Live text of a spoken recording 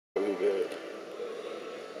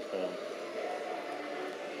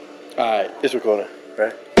Alright, it's recording.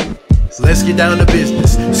 Right. Let's get down to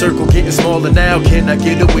business. Circle getting smaller now, can I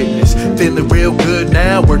get a witness? Feeling real good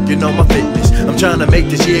now, working on my fitness. I'm trying to make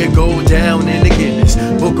this year go down in the Guinness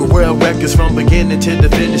Book of World Records from beginning to the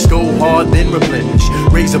finish. Go hard, then replenish.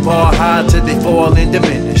 Raise the bar high till they fall and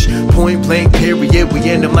diminish. Point blank period, we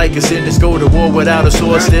end them like a sentence. Go to war without a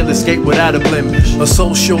sword, still escape without a blemish. A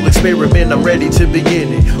social experiment, I'm ready to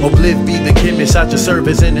begin it. Obliv be the chemist, I just serve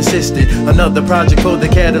as an assistant. Another project for the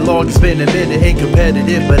catalog, it's been a minute. Ain't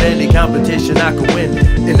competitive, but any competition I could win it.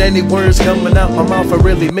 And any words coming out my mouth I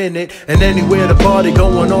really meant it. And anywhere the party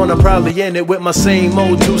going on, I'm probably in it. With my same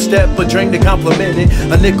old two-step, but drink to compliment it.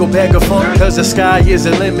 A nickel bag of funk, cause the sky is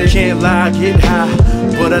a limit. Can't lie, get high,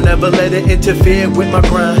 but I never let it interfere with my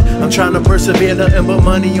grind. I'm trying to persevere, nothing but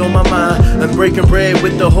money on my mind. I'm breaking bread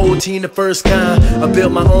with the whole team, the first kind. I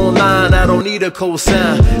built my own line, I don't need a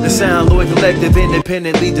cosign. The Sound Lloyd Collective,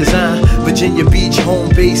 independently designed. Virginia Beach, home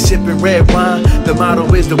base, sipping red wine. The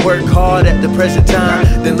motto is to work hard at the present time.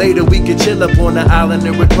 Then later we can chill up on the island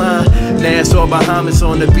and recline. Nassau, Bahamas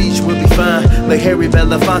on the beach, we'll be fine. Like Harry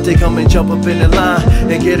Belafonte, come and jump up in the line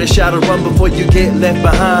and get a shot of rum before you get left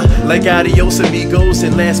behind. Like adios amigos,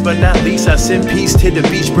 and last but not least, I send peace to the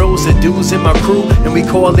beach bros, the dudes in my crew, and we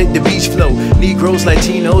call it the beach flow. Negroes,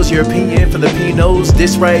 Latinos, European, Filipinos,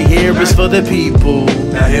 this right here is for the people.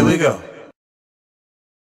 Now here we go.